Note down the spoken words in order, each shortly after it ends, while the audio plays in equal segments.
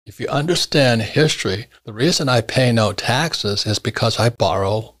If you understand history, the reason I pay no taxes is because I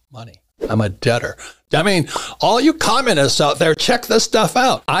borrow money. I'm a debtor. I mean, all you communists out there, check this stuff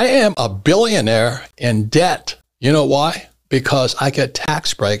out. I am a billionaire in debt. You know why? Because I get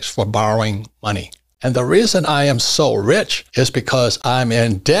tax breaks for borrowing money. And the reason I am so rich is because I'm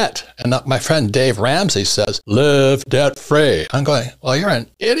in debt. And my friend Dave Ramsey says, live debt free. I'm going, well, you're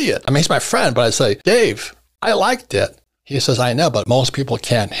an idiot. I mean, he's my friend, but I say, Dave, I like debt. He says, I know, but most people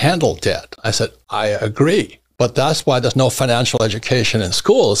can't handle debt. I said, I agree. But that's why there's no financial education in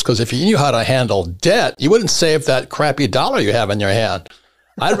schools, because if you knew how to handle debt, you wouldn't save that crappy dollar you have in your hand.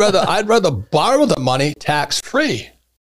 I'd rather borrow the money tax-free.